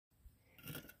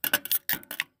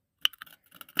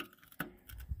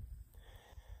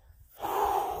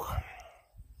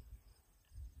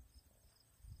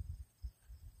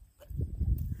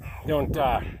Don't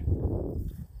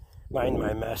mind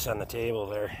my mess on the table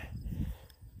there.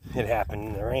 It happened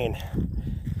in the rain.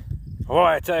 Oh,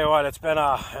 I tell you what, it's been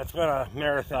a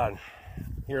marathon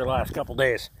here the last couple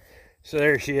days. So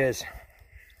there she is.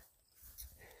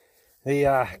 The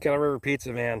Kettle River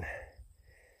Pizza van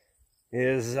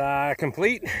is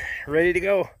complete, ready to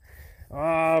go.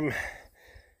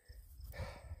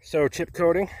 So chip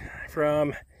coating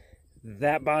from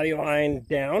that body line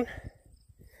down.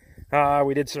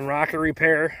 We did some rocker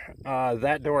repair.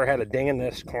 That door had a ding in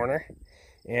this corner,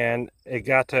 and it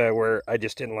got to where I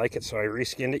just didn't like it, so I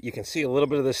reskinned it. You can see a little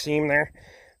bit of the seam there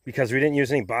because we didn't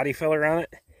use any body filler on it.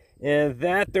 And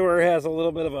that door has a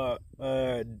little bit of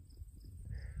a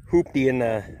hoopty in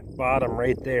the bottom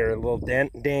right there, a little ding.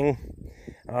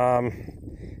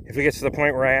 If it gets to the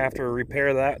point where I have to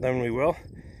repair that, then we will.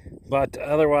 But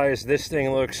otherwise, this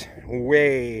thing looks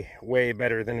way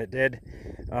better than it did.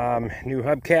 New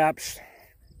hubcaps,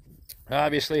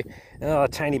 obviously, and a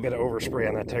tiny bit of overspray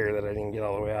on that tire that I didn't get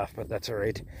all the way off, but that's all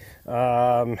right.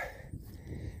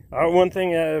 One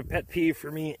thing, a pet peeve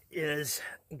for me, is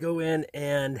go in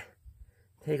and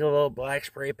take a little black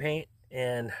spray paint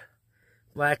and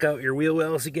black out your wheel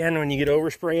wells again when you get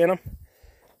overspray in them.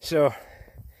 So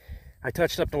I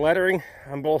touched up the lettering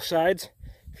on both sides.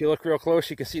 If you look real close,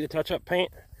 you can see the touch-up paint.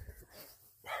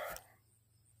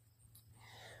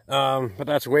 But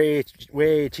that's way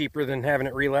cheaper than having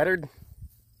it re-lettered.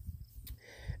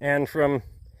 And from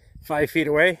 5 feet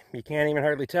away, you can't even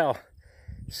hardly tell.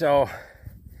 So,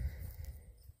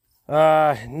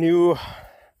 new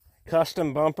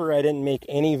custom bumper. I didn't make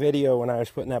any video when I was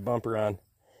putting that bumper on,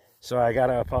 so I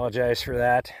gotta apologize for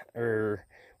that, or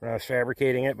when I was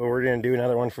fabricating it. But we're gonna do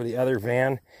another one for the other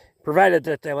van, provided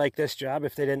that they like this job.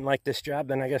 If they didn't like this job,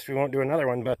 then I guess we won't do another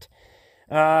one. But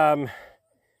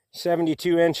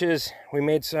 72 inches. We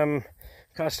made some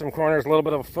custom corners, a little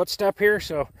bit of a footstep here,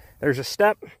 so there's a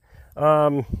step.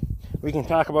 We can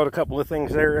talk about a couple of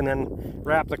things there and then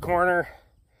wrap the corner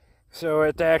so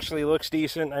it actually looks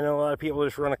decent. I know a lot of people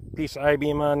just run a piece of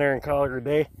I-beam on there and call it a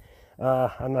day.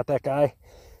 I'm not that guy.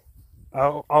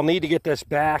 I'll need to get this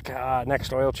back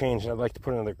next oil change. I'd like to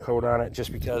put another coat on it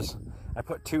just because I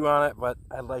put 2 on it, but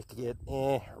I'd like to get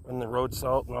in the road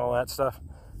salt and all that stuff.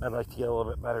 I'd like to get a little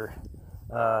bit better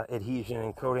adhesion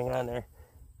and coating on there.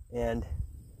 And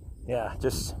yeah,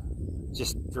 just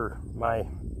for my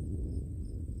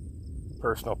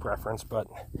personal preference. But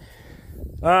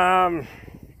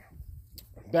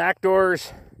back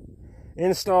doors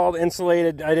installed,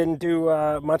 insulated. I didn't do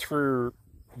much for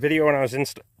video when I was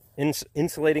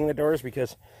insulating the doors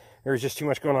because there was just too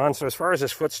much going on. So as far as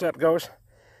this footstep goes,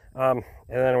 and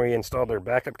then we installed their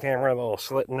backup camera, a little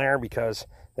slit in there because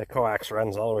the coax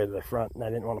runs all the way to the front, and I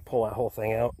didn't want to pull that whole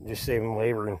thing out, just save them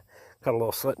labor and cut a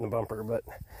little slit in the bumper. But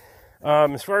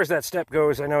as far as that step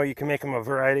goes, I know you can make them a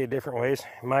variety of different ways.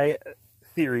 My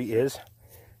theory is,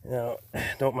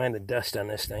 don't mind the dust on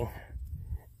this thing.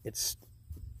 It's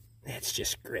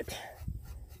just grit.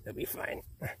 It'll be fine.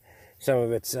 Some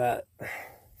of it's, I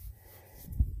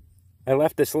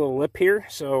left this little lip here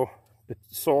so the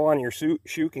sole on your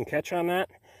shoe can catch on that.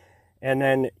 And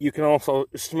then you can also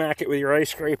smack it with your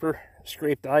ice scraper,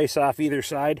 scrape the ice off either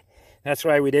side. That's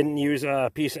why we didn't use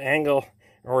a piece of angle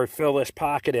or fill this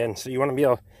pocket in. So you want to be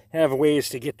able to have ways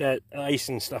to get that ice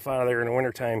and stuff out of there in the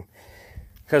wintertime.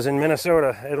 Because in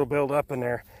Minnesota, it'll build up in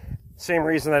there. Same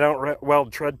reason I don't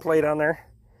weld tread plate on there.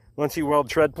 Once you weld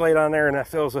tread plate on there and that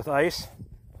fills with ice,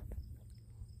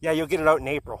 yeah, you'll get it out in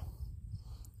April.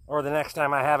 Or the next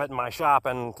time I have it in my shop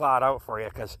and thaw it out for you,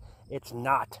 because it's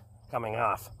not coming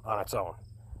off on its own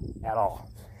at all.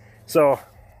 So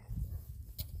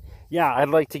yeah, I'd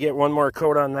like to get one more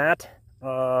coat on that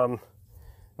on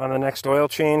the next oil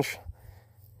change.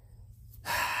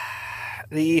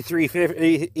 The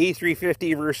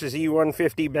E350 versus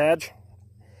E150 badge,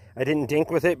 I didn't dink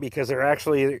with it because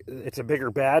it's a bigger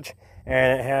badge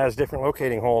and it has different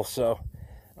locating holes, so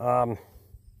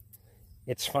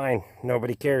it's fine.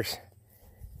 Nobody cares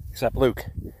except Luke.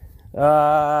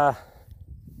 Around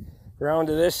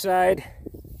to this side,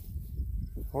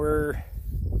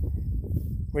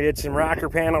 we did some rocker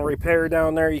panel repair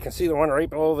down there. You can see the one right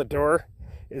below the door.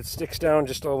 It sticks down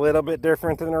just a little bit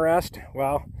different than the rest.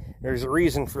 Well, there's a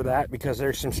reason for that, because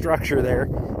there's some structure there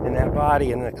in that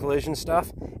body and the collision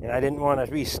stuff, and I didn't want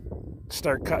to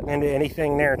start cutting into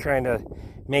anything there trying to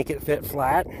make it fit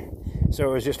flat. So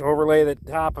it was just overlay the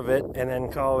top of it and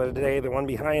then call it a day. The one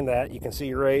behind that, you can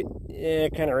see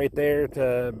kind of right there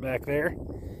to back there.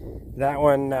 That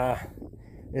one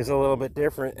is a little bit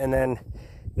different. And then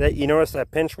you notice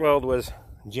that pinch weld was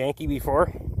janky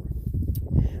before.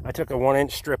 I took a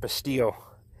 1-inch strip of steel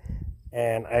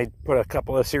and I put a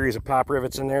couple of series of pop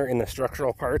rivets in there in the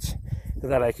structural parts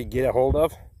that I could get a hold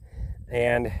of,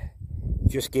 and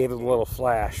just gave it a little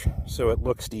flash so it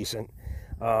looks decent.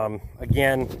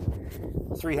 Again,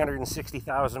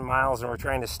 360,000 miles, and we're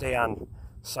trying to stay on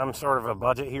some sort of a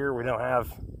budget here. We're not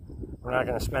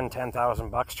going to spend 10,000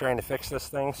 bucks trying to fix this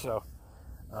thing, so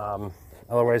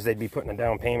otherwise they'd be putting a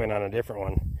down payment on a different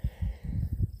one.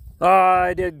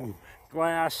 I did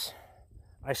glass.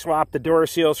 I swapped the door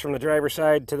seals from the driver's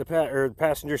side to the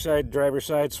passenger side, driver's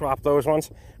side, swapped those ones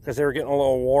because they were getting a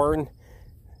little worn.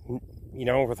 You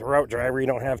know, with a route driver, you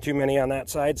don't have too many on that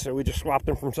side, so we just swapped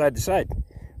them from side to side.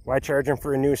 Why charge them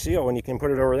for a new seal when you can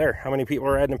put it over there? How many people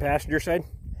are riding the passenger side?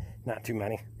 Not too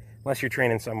many, unless you're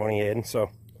training someone in, so.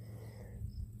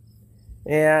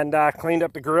 And cleaned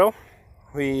up the grill.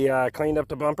 We cleaned up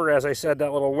the bumper. As I said,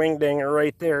 that little wing dinger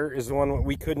right there is the one that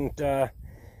we couldn't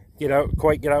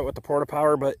quite get out with the Porta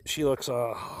Power, but she looks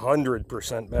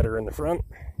 100% better in the front.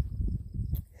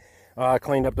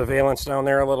 Cleaned up the valence down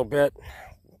there a little bit.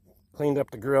 Cleaned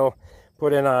up the grill.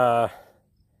 Put in a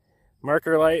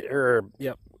marker light,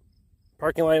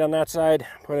 parking light on that side.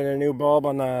 Put in a new bulb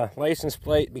on the license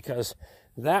plate because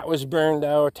that was burned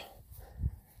out.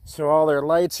 So all their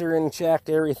lights are in check.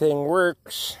 Everything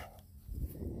works.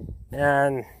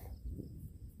 And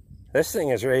this thing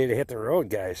is ready to hit the road,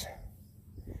 guys.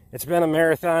 It's been a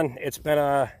marathon. It's been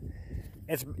a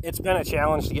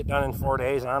challenge to get done in 4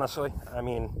 days, honestly. I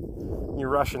mean, you're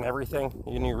rushing everything,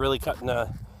 and you're really cutting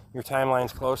your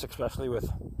timelines close, especially with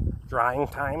drying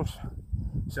times.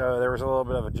 So there was a little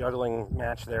bit of a juggling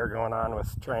match there going on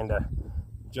with trying to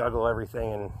juggle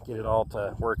everything and get it all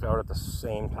to work out at the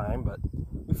same time, but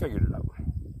we figured it out.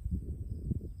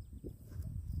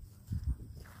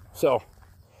 So,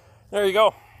 there you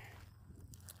go.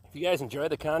 If you guys enjoy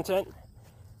the content,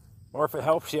 or if it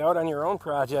helps you out on your own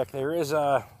project, there is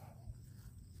a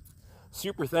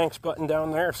super thanks button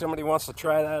down there. If somebody wants to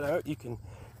try that out, you can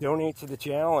donate to the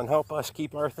channel and help us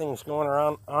keep our things going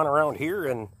around here,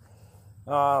 and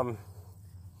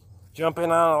jump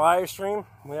in on a live stream.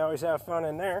 We always have fun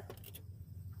in there.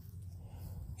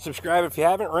 Subscribe if you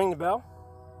haven't, ring the bell,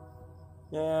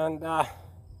 and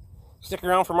stick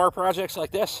around for more projects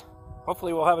like this.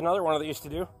 Hopefully we'll have another one of these to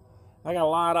do. I got a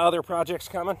lot of other projects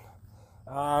coming.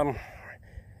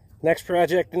 Next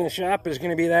project in the shop is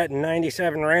going to be that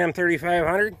 97 Ram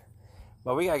 3500.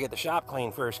 But we got to get the shop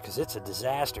clean first because it's a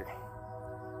disaster.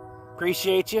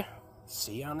 Appreciate you.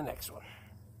 See you on the next one.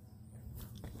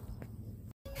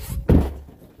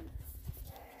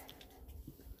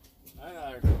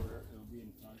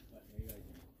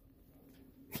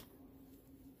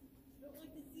 Don't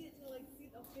like to see it till I see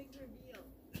a big reveal.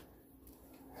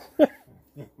 So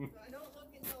I don't look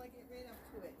until I get right up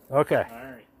to it. Okay. All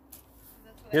right.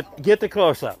 Get the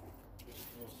close up.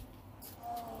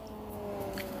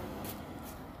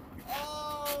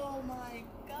 Oh my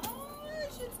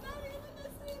gosh! It's not even the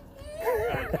same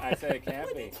thing. I said it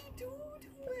can't be. What did you do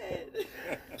to it?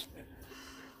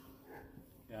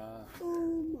 Yeah.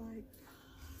 Oh my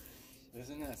gosh!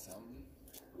 Isn't that something?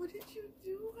 What did you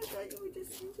do? I thought you were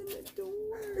just using the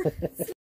door.